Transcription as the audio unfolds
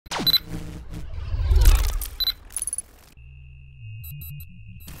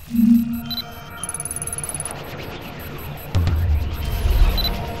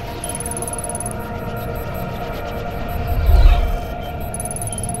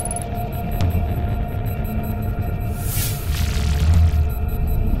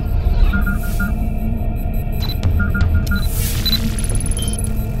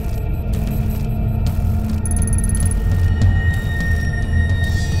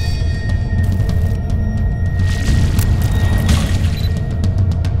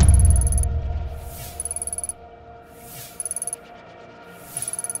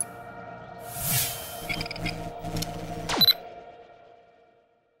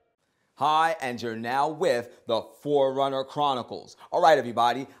Hi, and you're now with the Forerunner Chronicles. All right,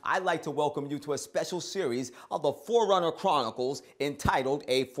 everybody, I'd like to welcome you to a special series of the Forerunner Chronicles entitled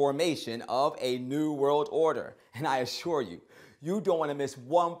A Formation of a New World Order. And I assure you, you don't want to miss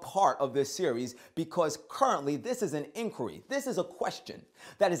one part of this series because currently this is an inquiry. This is a question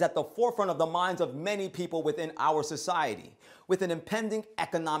that is at the forefront of the minds of many people within our society, with an impending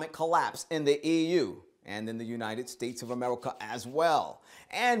economic collapse in the EU and in the United States of America as well,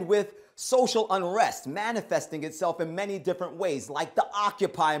 and with social unrest manifesting itself in many different ways, like the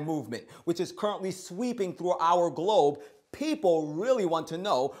Occupy movement, which is currently sweeping through our globe. People really want to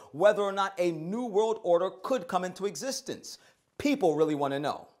know whether or not a new world order could come into existence. People really want to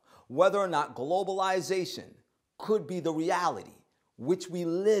know whether or not globalization could be the reality which we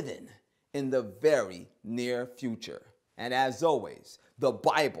live in the very near future. And as always, the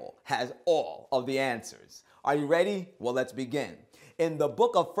Bible has all of the answers. Are you ready? Well, let's begin. In the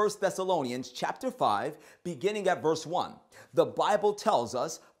book of 1 Thessalonians chapter 5, beginning at verse 1, the Bible tells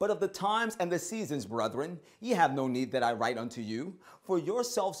us, "But of the times and the seasons, brethren, ye have no need that I write unto you, for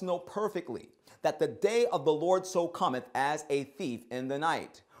yourselves know perfectly that the day of the Lord so cometh as a thief in the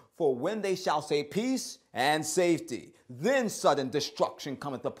night. For when they shall say peace and safety, then sudden destruction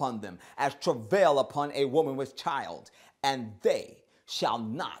cometh upon them, as travail upon a woman with child, and they shall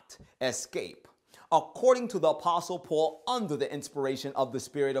not escape." According to the Apostle Paul, under the inspiration of the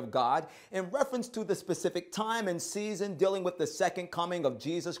Spirit of God, in reference to the specific time and season dealing with the second coming of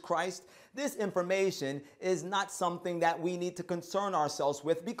Jesus Christ, this information is not something that we need to concern ourselves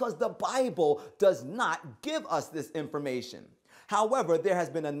with because the Bible does not give us this information. However, there has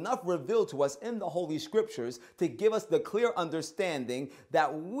been enough revealed to us in the Holy Scriptures to give us the clear understanding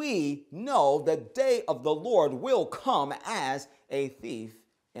that we know the day of the Lord will come as a thief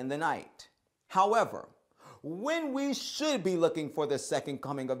in the night. However, when we should be looking for the second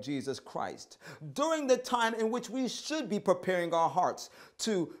coming of Jesus Christ, during the time in which we should be preparing our hearts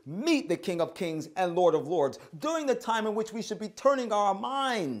to meet the King of Kings and Lord of Lords, during the time in which we should be turning our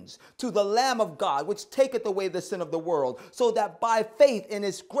minds to the Lamb of God, which taketh away the sin of the world, so that by faith in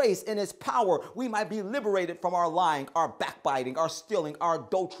His grace, in His power, we might be liberated from our lying, our backbiting, our stealing, our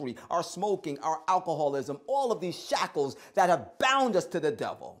adultery, our smoking, our alcoholism, all of these shackles that have bound us to the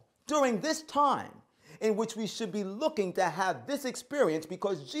devil. During this time in which we should be looking to have this experience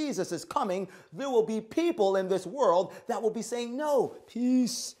because Jesus is coming, there will be people in this world that will be saying, no,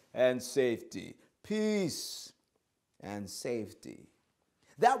 peace and safety, peace and safety.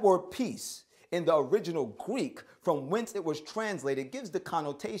 That word peace in the original Greek from whence it was translated gives the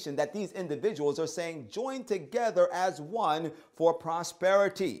connotation that these individuals are saying join together as one for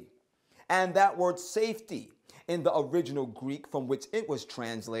prosperity. And that word safety in the original Greek from which it was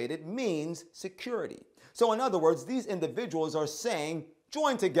translated means security. So in other words, these individuals are saying,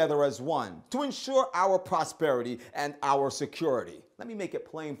 join together as one to ensure our prosperity and our security. Let me make it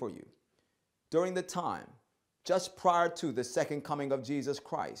plain for you. During the time, just prior to the second coming of Jesus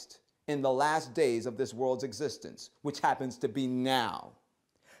Christ, in the last days of this world's existence, which happens to be now,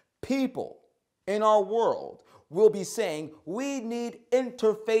 people in our world will be saying we need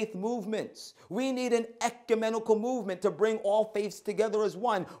interfaith movements. We need an ecumenical movement to bring all faiths together as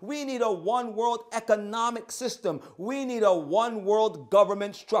one. We need a one world economic system. We need a one world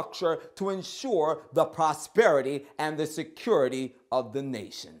government structure to ensure the prosperity and the security of the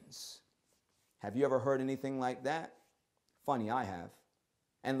nations. Have you ever heard anything like that? Funny, I have.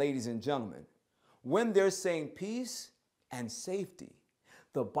 And ladies and gentlemen, when they're saying peace and safety,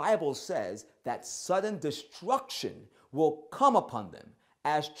 the Bible says that sudden destruction will come upon them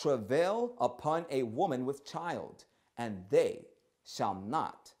as travail upon a woman with child, and they shall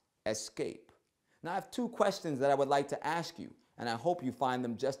not escape. Now, I have two questions that I would like to ask you, and I hope you find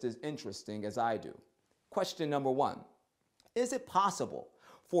them just as interesting as I do. Question number one, is it possible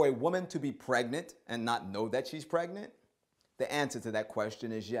for a woman to be pregnant and not know that she's pregnant? The answer to that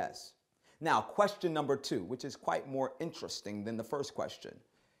question is yes. Now, question number two, which is quite more interesting than the first question.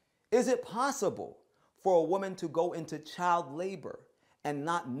 Is it possible for a woman to go into child labor and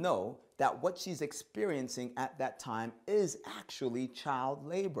not know that what she's experiencing at that time is actually child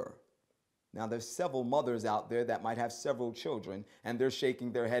labor? Now, there's several mothers out there that might have several children, and they're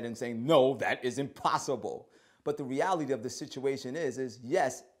shaking their head and saying, no, that is impossible. But the reality of the situation is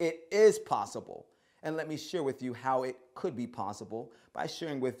yes, it is possible. And let me share with you how it could be possible by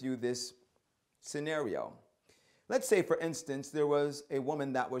sharing with you this scenario. Let's say, for instance, there was a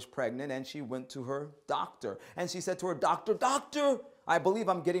woman that was pregnant and she went to her doctor and she said to her doctor, "Doctor, I believe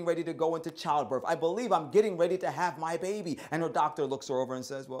I'm getting ready to go into childbirth. I believe I'm getting ready to have my baby." And her doctor looks her over and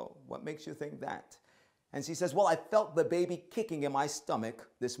says, "Well, what makes you think that?" And she says, "Well, I felt the baby kicking in my stomach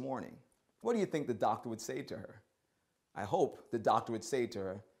this morning." What do you think the doctor would say to her? I hope the doctor would say to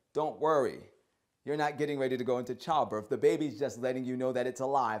her, don't worry. You're not getting ready to go into childbirth. The baby's just letting you know that it's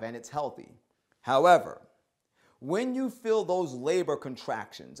alive and it's healthy. However, when you feel those labor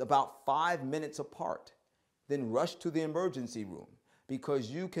contractions about 5 minutes apart, then rush to the emergency room because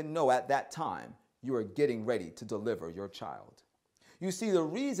you can know at that time you are getting ready to deliver your child. You see, the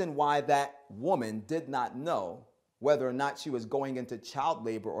reason why that woman did not know whether or not she was going into child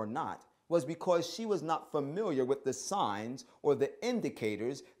labor or not was because she was not familiar with the signs or the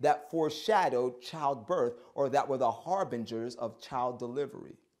indicators that foreshadowed childbirth or that were the harbingers of child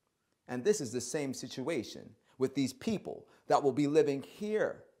delivery. And this is the same situation with these people that will be living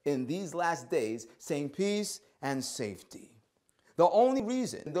here in these last days saying peace and safety. The only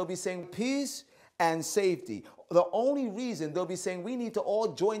reason they'll be saying peace and safety, the only reason they'll be saying we need to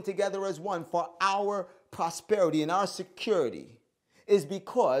all join together as one for our prosperity and our security is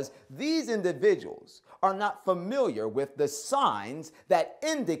because these individuals are not familiar with the signs that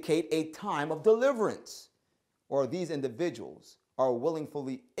indicate a time of deliverance, or these individuals are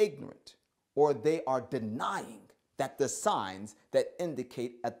willfully ignorant, or they are denying that the signs that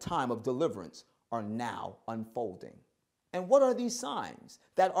indicate a time of deliverance are now unfolding. And what are these signs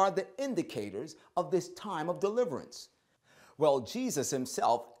that are the indicators of this time of deliverance? Well, Jesus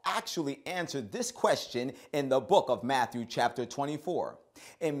himself actually answered this question in the book of Matthew chapter 24.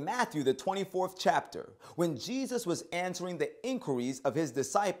 In Matthew, the 24th chapter, when Jesus was answering the inquiries of his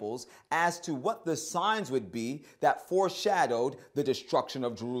disciples as to what the signs would be that foreshadowed the destruction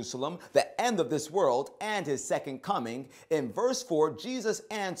of Jerusalem, the end of this world, and his second coming, in verse 4, Jesus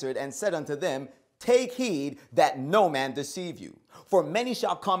answered and said unto them, Take heed that no man deceive you. For many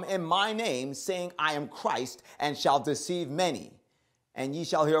shall come in my name, saying, I am Christ, and shall deceive many. And ye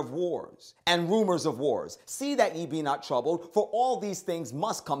shall hear of wars and rumors of wars. See that ye be not troubled, for all these things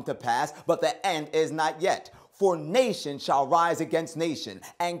must come to pass, but the end is not yet. For nation shall rise against nation,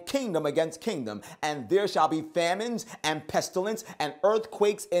 and kingdom against kingdom, and there shall be famines and pestilence and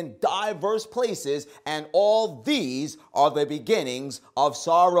earthquakes in diverse places, and all these are the beginnings of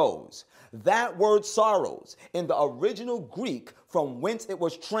sorrows. That word sorrows in the original Greek from whence it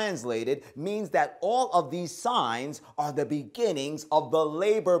was translated means that all of these signs are the beginnings of the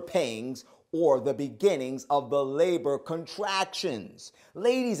labor pains or the beginnings of the labor contractions.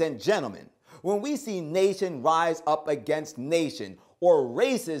 Ladies and gentlemen, when we see nation rise up against nation, or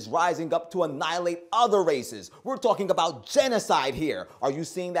races rising up to annihilate other races, we're talking about genocide here. Are you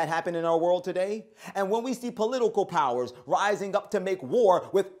seeing that happen in our world today? And when we see political powers rising up to make war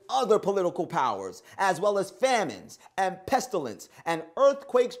with other political powers, as well as famines and pestilence and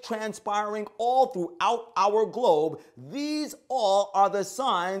earthquakes transpiring all throughout our globe, these all are the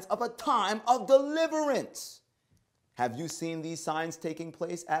signs of a time of deliverance. Have you seen these signs taking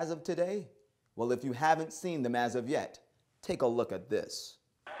place as of today? Well, if you haven't seen them as of yet, take a look at this.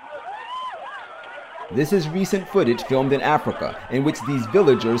 This is recent footage filmed in Africa in which these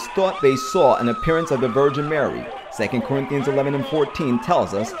villagers thought they saw an appearance of the Virgin Mary. 2 Corinthians 11 and 14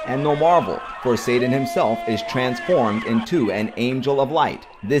 tells us, and no marvel, for Satan himself is transformed into an angel of light.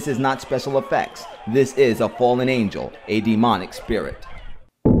 This is not special effects. This is a fallen angel, a demonic spirit.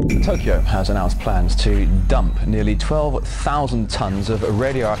 Tokyo has announced plans to dump nearly 12,000 tons of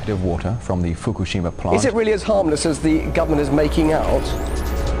radioactive water from the Fukushima plant. Is it really as harmless as the government is making out?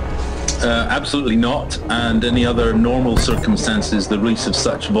 Absolutely not, and any other normal circumstances, the release of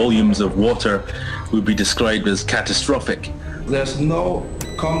such volumes of water would be described as catastrophic. There's no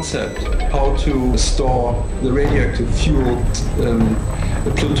concept how to store the radioactive fuel.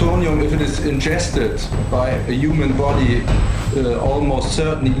 Plutonium, if it is ingested by a human body, almost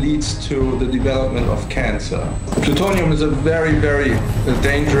certainly leads to the development of cancer. Plutonium is a very, very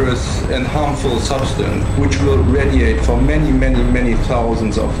dangerous and harmful substance which will radiate for many, many, many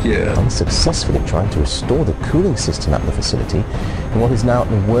thousands of years. Unsuccessfully trying to restore the cooling system at the facility in what is now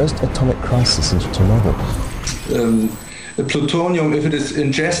the worst atomic crisis since Chernobyl. Plutonium, if it is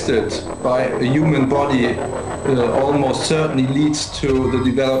ingested by a human body, almost certainly leads to the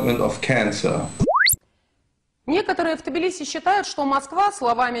development of cancer. Некоторые в Тбилиси считают, что Москва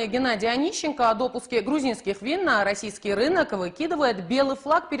словами Геннадия Онищенко о допуске грузинских вин на российский рынок выкидывает белый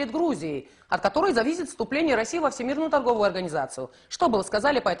флаг перед Грузией, от которой зависит вступление России во Всемирную торговую организацию. Что бы вы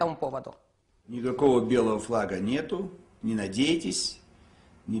сказали по этому поводу? Никакого белого флага нету, не надейтесь,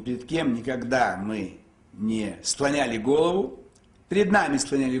 ни перед кем никогда мы не склоняли голову. Перед нами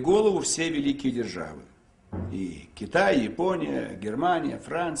склоняли голову все великие державы. И Китай, Япония, Германия,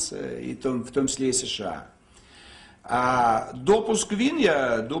 Франция, и в том числе и США. А допуск вин,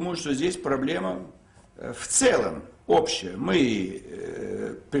 я думаю, что здесь проблема в целом общая.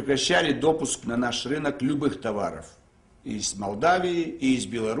 Мы прекращали допуск на наш рынок любых товаров. И из Молдавии, и из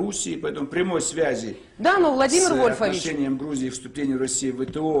Белоруссии. Поэтому прямой связи да, но, Владимир с Вольфович, отношением Грузии к вступлению России в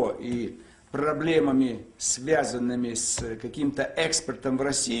ВТО и проблемами, связанными с каким-то экспортом в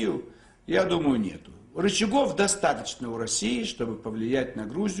Россию, я думаю, нету. Рычагов достаточно у России, чтобы повлиять на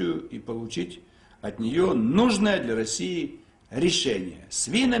Грузию и получить от нее нужное для России решение. С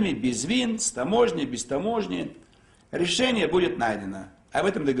винами, без вин, с таможней, без таможни. Решение будет найдено. Об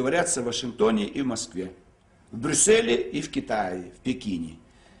этом договорятся в Вашингтоне и в Москве. В Брюсселе и в Китае, в Пекине.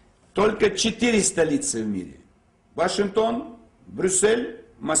 Только 4 столицы в мире. Вашингтон, Брюссель,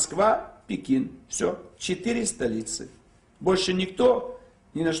 Москва, Пекин. Все, 4 столицы. Больше никто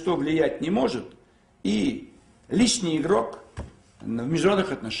ни на что влиять не может. И лишний игрок в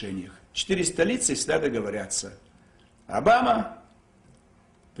международных отношениях. 4 столицы всегда договорятся. Обама,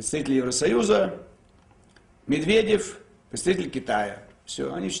 представитель Евросоюза, Медведев, представитель Китая.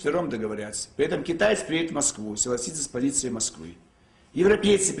 Все, они вчетвером договорятся. При этом китаец приедет в Москву, согласится с позицией Москвы.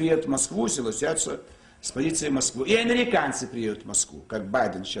 Европейцы приедут в Москву, согласятся с позицией Москвы. И американцы приедут в Москву, как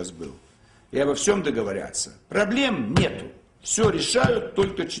Байден сейчас был. И обо всем договорятся. Проблем нету. Все решают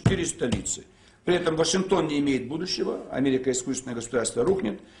только 4 столицы. При этом Вашингтон не имеет будущего. Америка искусственное государство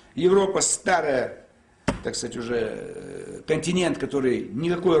рухнет. Европа старая, так сказать, уже континент, который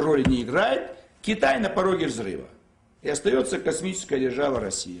никакой роли не играет. Китай на пороге взрыва. И остается космическая держава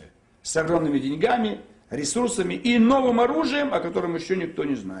Россия. С огромными деньгами, ресурсами и новым оружием, о котором еще никто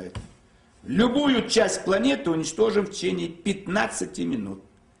не знает. Любую часть планеты уничтожим в течение 15 минут.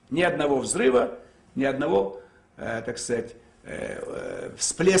 Ни одного взрыва, ни одного, так сказать,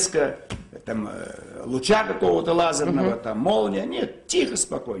 всплеска, там, луча какого-то лазерного, там, молния. Нет, тихо,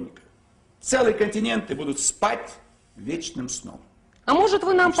 спокойненько. Целые континенты будут спать вечным сном. А может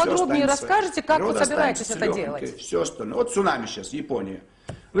вы нам И все подробнее останется, расскажете, как вы природа собираетесь останется это легонькой, делать? Все остальное. Вот цунами сейчас, Япония.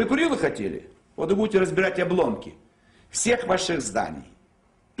 Вы Курилы хотели? Вот вы будете разбирать обломки всех ваших зданий.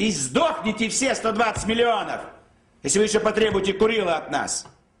 И сдохните все 120 миллионов, если вы еще потребуете Курила от нас.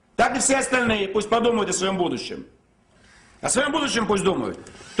 Так и все остальные пусть подумают о своем будущем. О своем будущем пусть думают.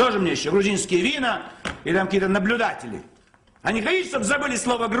 Тоже мне еще грузинские вина и там какие-то наблюдатели. А не хотите, чтобы забыли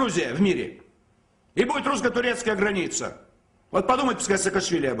слово Грузия в мире? И будет русско-турецкая граница. Вот подумайте, пускай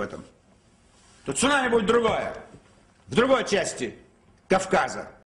Саакашвили об этом. То цунами будет другое. В другой части Кавказа.